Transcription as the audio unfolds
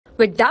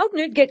With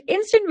Doubtnut, get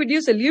instant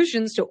video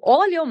solutions to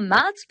all your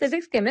maths,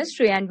 physics,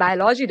 chemistry, and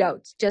biology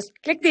doubts. Just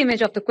click the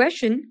image of the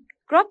question,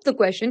 crop the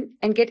question,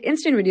 and get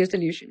instant video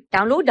solution.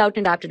 Download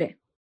Doubtnut app today.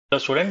 So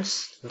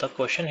students, the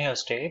question here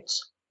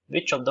states,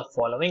 which of the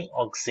following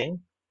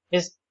auxin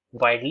is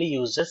widely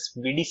used as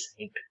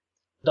weedicide?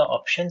 The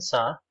options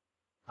are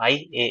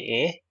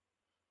IAA,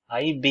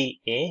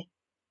 IBA,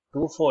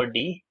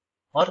 24D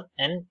or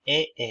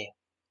NAA.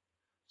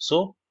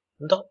 So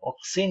the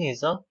auxin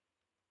is a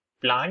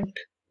plant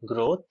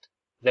growth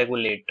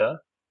regulator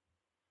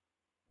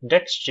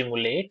that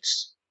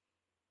stimulates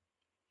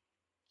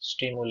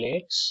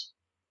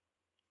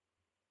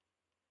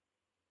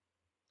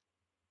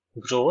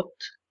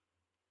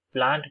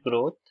plant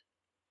growth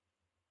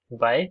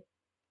by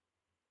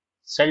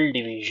cell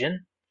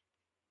division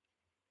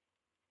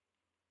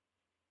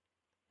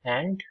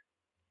and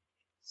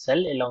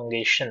cell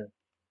elongation.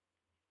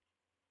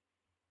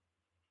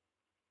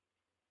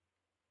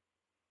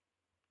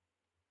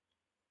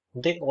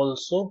 They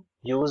also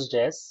used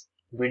as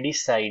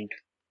weedicide,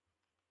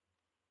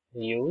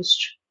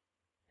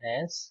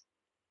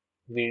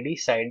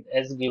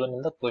 as given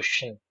in the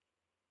question.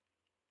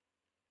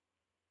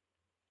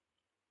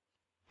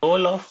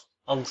 Role of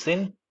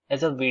auxin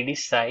as a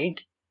weedicide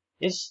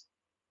is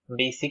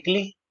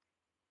basically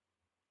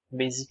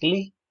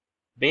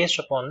based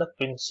upon the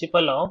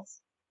principle of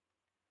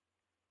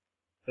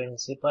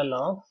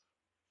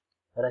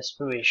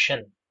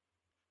respiration,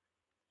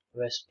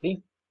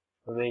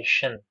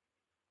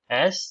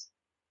 as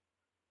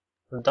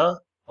the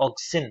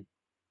auxin,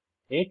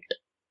 it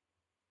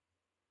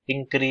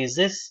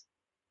increases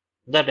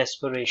the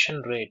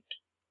respiration rate.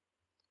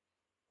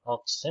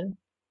 Auxin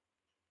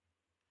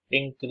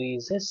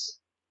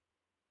increases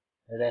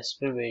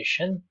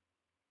respiration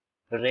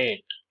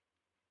rate,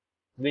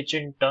 which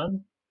in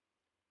turn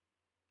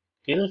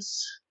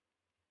kills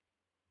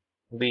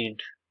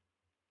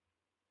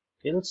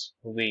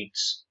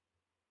weeds.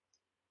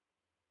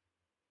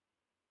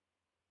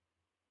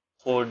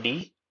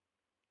 4D,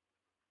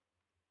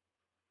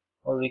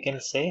 or we can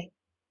say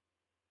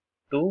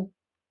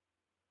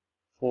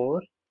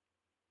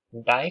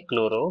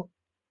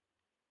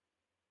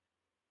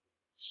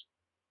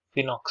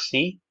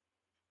 2,4-dichlorophenoxy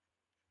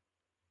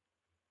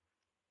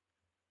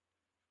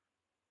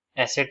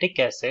acetic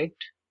acid.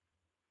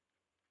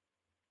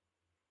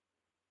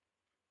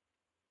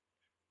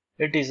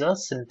 It is a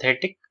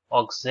synthetic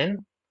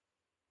auxin.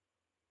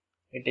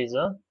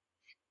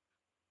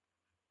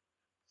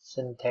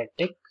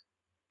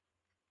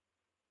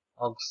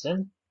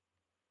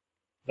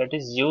 That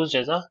is used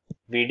as a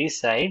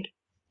weedicide,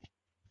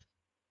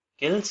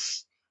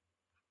 kills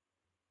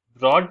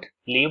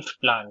broad-leaved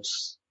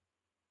plants.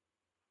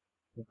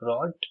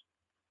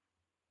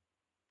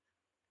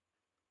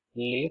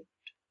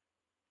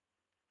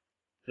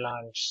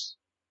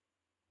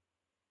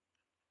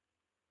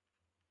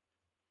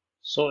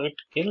 So it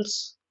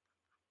kills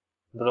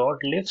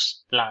broad-leaved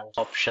plants.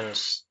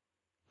 Options.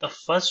 The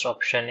first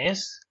option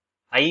is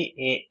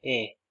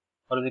IAA,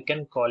 or we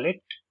can call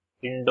it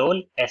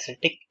indole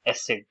acetic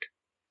acid.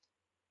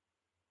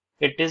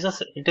 It is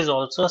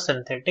also a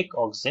synthetic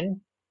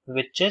auxin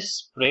which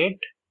is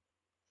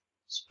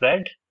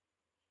spread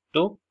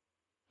to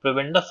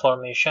prevent the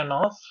formation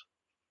of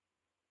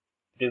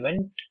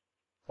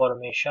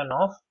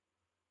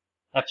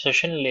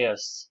abscission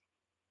layers.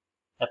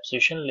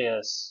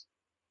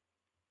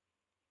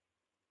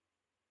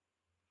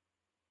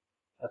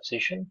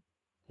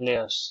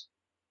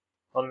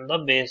 On the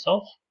base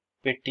of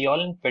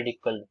petiole and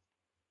pedicle.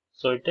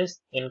 So it is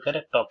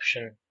incorrect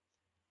option.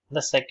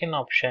 The second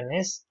option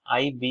is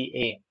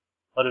IBA,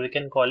 or we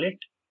can call it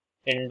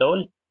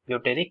indole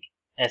butyric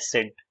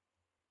acid.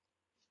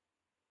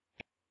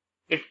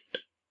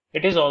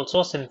 It is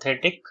also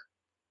synthetic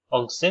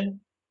auxin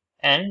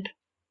and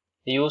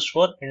used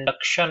for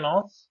induction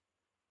of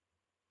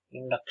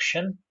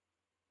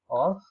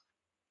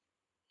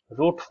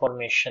root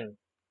formation.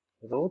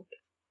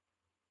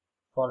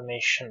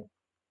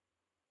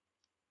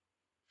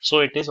 So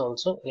it is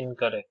also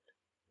incorrect.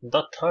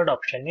 The third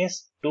option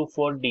is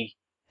 2,4-D.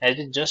 As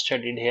we just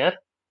studied here,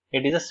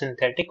 it is a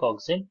synthetic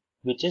auxin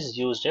which is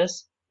used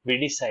as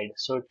weedicide,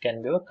 so it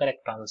can be a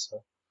correct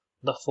answer.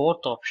 The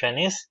fourth option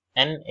is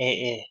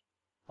NAA,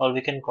 or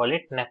we can call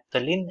it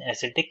naphthalene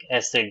acetic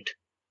acid.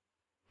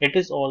 It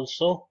is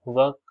also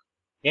work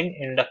in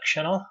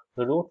induction of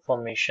root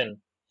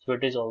formation, so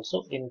it is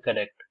also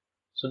incorrect.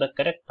 So the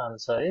correct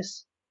answer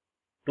is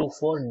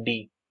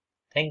 2,4-D.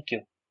 Thank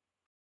you.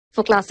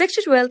 For class 6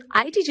 to 12,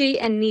 IIT JEE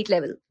and NEET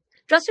level.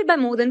 Trusted by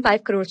more than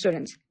 5 crore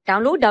students.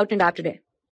 Download Doubtnut app today.